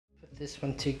this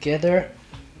one together.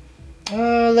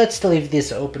 Let's leave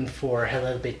this open for a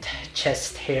little bit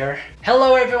chest hair.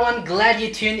 Hello everyone, glad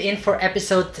you tuned in for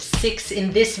episode 6.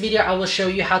 In this video I will show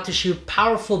you how to shoot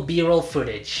powerful B-roll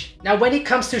footage. Now when it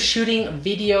comes to shooting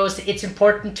videos, it's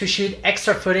important to shoot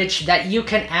extra footage that you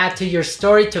can add to your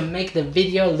story to make the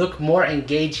video look more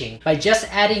engaging. By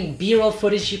just adding B-roll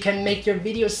footage, you can make your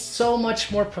videos so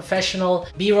much more professional.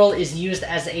 B-roll is used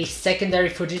as a secondary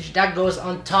footage that goes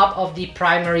on top of the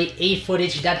primary A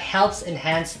footage that helps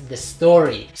enhance the story.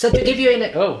 So to give you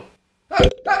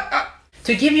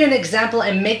an example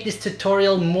and make this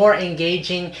tutorial more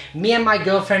engaging, me and my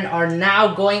girlfriend are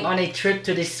now going on a trip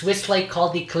to the Swiss lake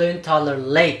called the Klöntaler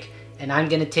Lake, and I'm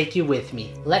gonna take you with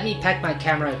me. Let me pack my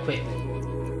camera equipment.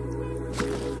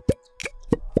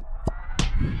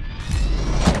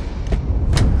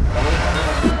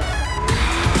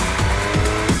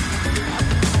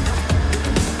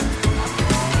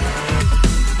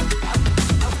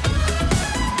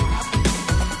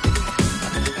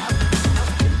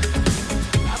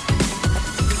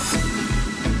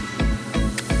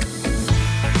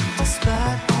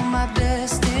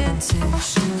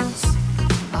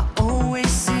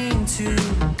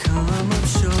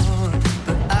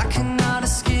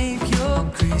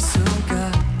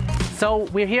 So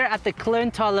we're here at the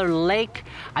Klöntaler Lake.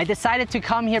 I decided to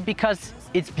come here because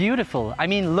it's beautiful. I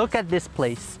mean, look at this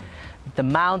place. The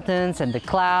mountains and the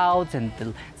clouds and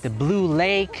the blue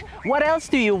lake. What else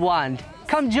do you want?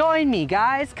 Come join me,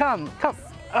 guys. Come.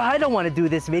 I don't want to do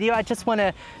this video. I just want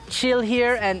to chill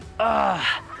here and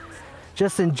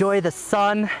just enjoy the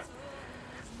sun.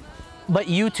 But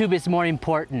YouTube is more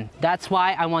important. That's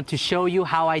why I want to show you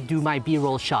how I do my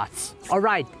B-roll shots. All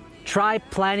right. Try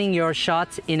planning your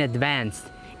shots in advance.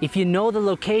 If you know the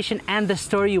location and the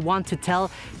story you want to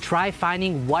tell, try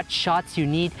finding what shots you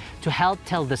need to help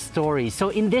tell the story. So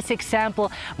in this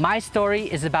example, my story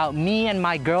is about me and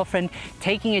my girlfriend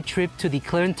taking a trip to the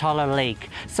Klöntaler Lake.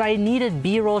 So I needed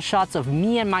B-roll shots of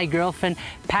me and my girlfriend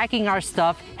packing our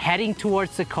stuff, heading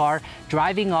towards the car,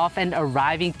 driving off and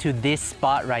arriving to this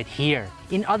spot right here.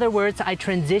 In other words, I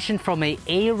transitioned from a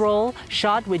A-roll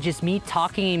shot, which is me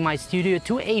talking in my studio,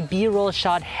 to a B-roll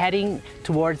shot heading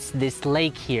towards this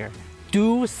lake here.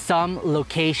 Do some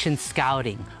location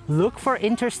scouting. Look for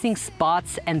interesting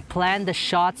spots and plan the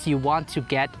shots you want to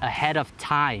get ahead of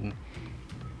time.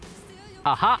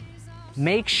 Aha!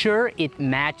 Make sure it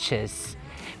matches.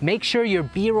 Make sure your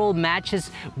B-roll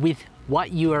matches with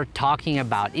what you are talking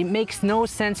about. It makes no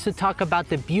sense to talk about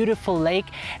the beautiful lake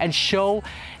and show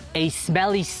a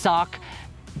smelly sock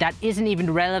that isn't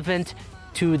even relevant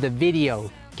to the video.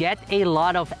 Get a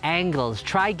lot of angles.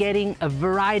 Try getting a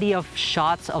variety of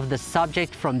shots of the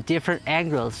subject from different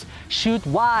angles. Shoot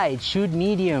wide, shoot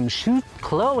medium, shoot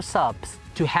close-ups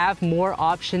to have more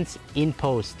options in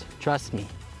post. Trust me.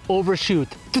 Overshoot.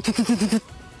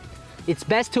 It's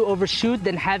best to overshoot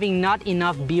than having not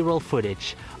enough B-roll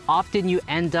footage. Often you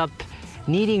end up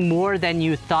needing more than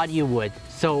you thought you would.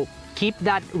 So keep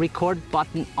that record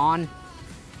button on.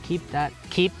 Keep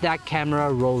that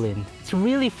camera rolling. It's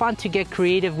really fun to get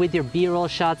creative with your B-roll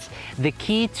shots. The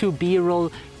key to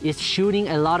B-roll is shooting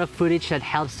a lot of footage that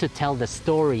helps to tell the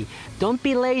story. Don't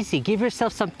be lazy. Give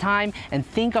yourself some time and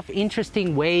think of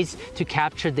interesting ways to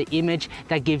capture the image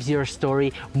that gives your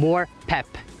story more pep.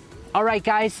 All right,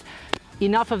 guys,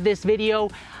 enough of this video.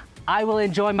 I will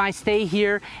enjoy my stay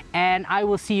here and I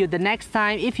will see you the next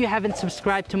time. If you haven't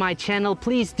subscribed to my channel,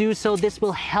 please do so. This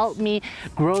will help me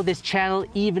grow this channel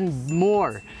even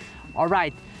more. All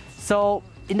right, so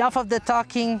enough of the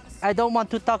talking. I don't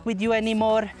want to talk with you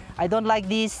anymore. I don't like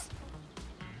this.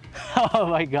 Oh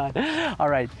my God. All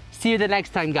right, see you the next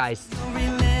time, guys.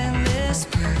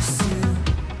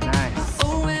 Nice.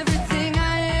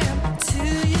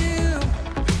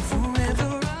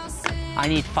 I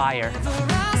need fire.